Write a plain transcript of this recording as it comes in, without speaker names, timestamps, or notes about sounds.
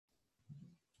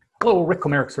Hello, Rick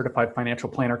Comerick, Certified Financial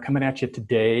Planner, coming at you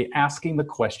today asking the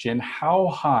question, how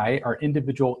high are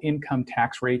individual income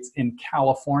tax rates in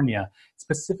California,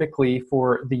 specifically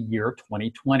for the year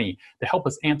 2020? To help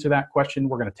us answer that question,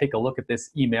 we're going to take a look at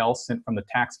this email sent from the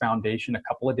Tax Foundation a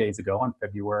couple of days ago on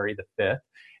February the 5th.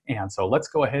 And so let's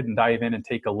go ahead and dive in and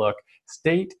take a look.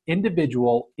 State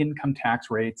individual income tax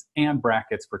rates and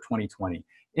brackets for 2020.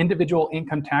 Individual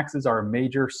income taxes are a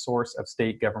major source of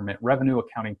state government revenue,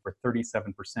 accounting for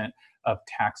 37% of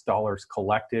tax dollars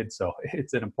collected. So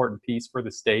it's an important piece for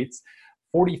the states.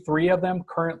 43 of them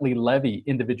currently levy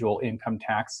individual income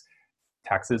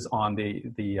taxes on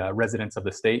the residents of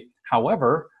the state.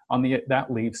 However, that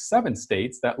leaves 7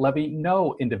 states that levy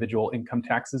no individual income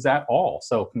taxes at all.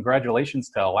 So congratulations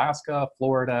to Alaska,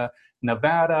 Florida,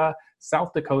 Nevada,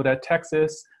 South Dakota,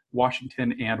 Texas,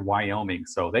 Washington, and Wyoming.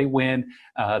 So they win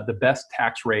the best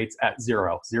tax rates at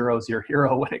 0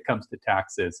 when it comes to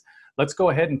taxes. Let's go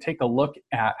ahead and take a look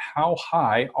at how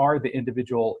high are the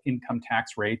individual income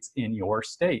tax rates in your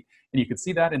state. And you can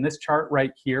see that in this chart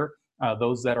right here.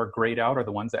 Those that are grayed out are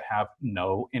the ones that have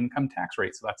no income tax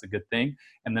rate. So that's a good thing.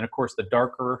 And then, of course, the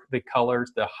darker the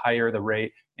colors, the higher the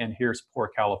rate. And here's poor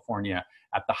California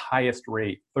at the highest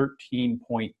rate,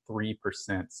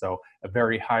 13.3%. So a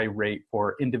very high rate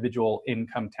for individual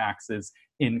income taxes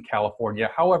in California.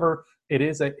 However, it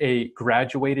is a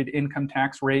graduated income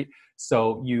tax rate.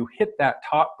 So you hit that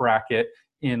top bracket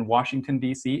in Washington,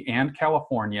 D.C. and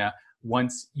California.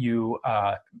 Once you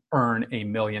earn $1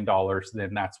 million,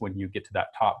 then that's when you get to that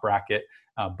top bracket.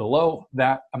 Below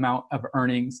that amount of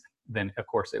earnings, then of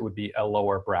course it would be a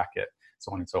lower bracket,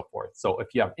 so on and so forth. So if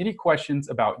you have any questions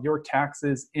about your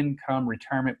taxes, income,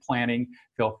 retirement planning,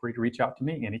 feel free to reach out to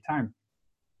me anytime.